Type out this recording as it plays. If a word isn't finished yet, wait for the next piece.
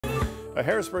A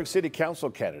Harrisburg City Council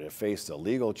candidate faced a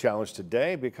legal challenge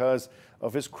today because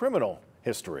of his criminal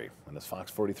history. And as Fox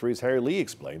 43's Harry Lee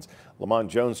explains, Lamont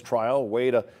Jones' trial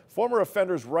weighed a former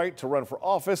offender's right to run for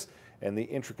office and the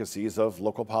intricacies of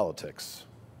local politics.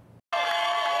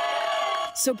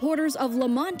 Supporters of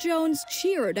Lamont Jones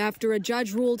cheered after a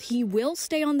judge ruled he will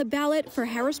stay on the ballot for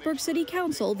Harrisburg City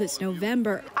Council this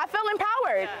November. I feel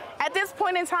empowered. At this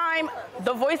point in time,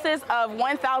 the voices of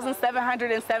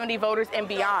 1,770 voters and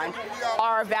beyond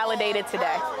are validated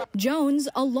today. Jones,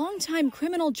 a longtime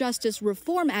criminal justice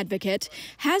reform advocate,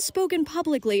 has spoken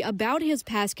publicly about his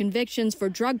past convictions for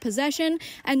drug possession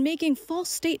and making false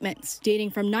statements dating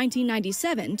from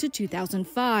 1997 to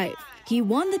 2005. He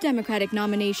won the Democratic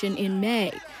nomination in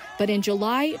May, but in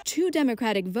July, 2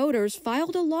 Democratic voters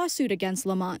filed a lawsuit against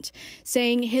Lamont,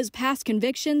 saying his past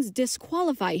convictions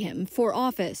disqualify him for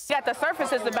office. At the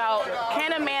surface, it's about,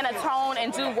 can a man atone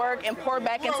and do work and pour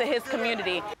back into his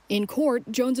community? In court,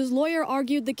 Jones's lawyer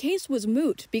argued the case was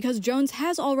moot because Jones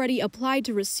has already applied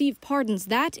to receive pardons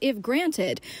that, if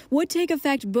granted, would take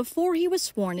effect before he was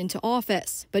sworn into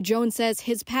office. But Jones says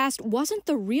his past wasn't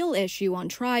the real issue on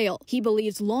trial. He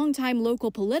believes longtime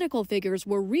local political figures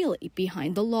were really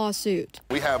behind the lawsuit.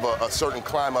 We have a certain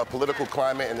climate, a political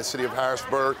climate in the city of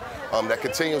Harrisburg that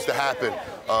continues to happen,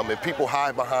 and people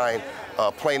hide behind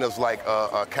plaintiffs like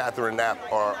Catherine Knapp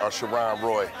or Sharon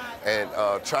Roy and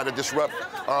try to disrupt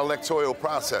our electoral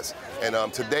process.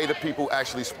 And today the people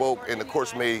actually spoke and the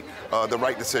courts made the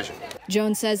right decision.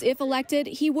 Jones says if elected,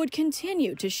 he would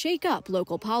continue to shake up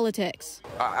local politics.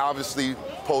 I obviously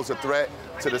pose a threat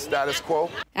to the status quo.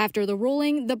 After the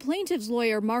ruling, the plaintiff's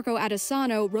lawyer, Marco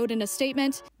Adesano, wrote in a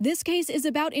statement, "This case is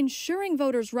about ensuring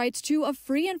voters' rights to a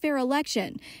free and fair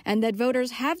election, and that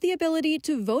voters have the ability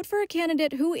to vote for a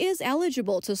candidate who is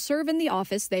eligible to serve in the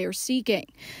office they are seeking.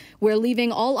 We're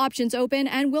leaving all options open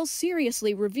and will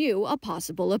seriously review a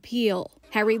possible appeal."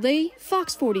 Harry Lee,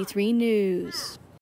 Fox 43 News.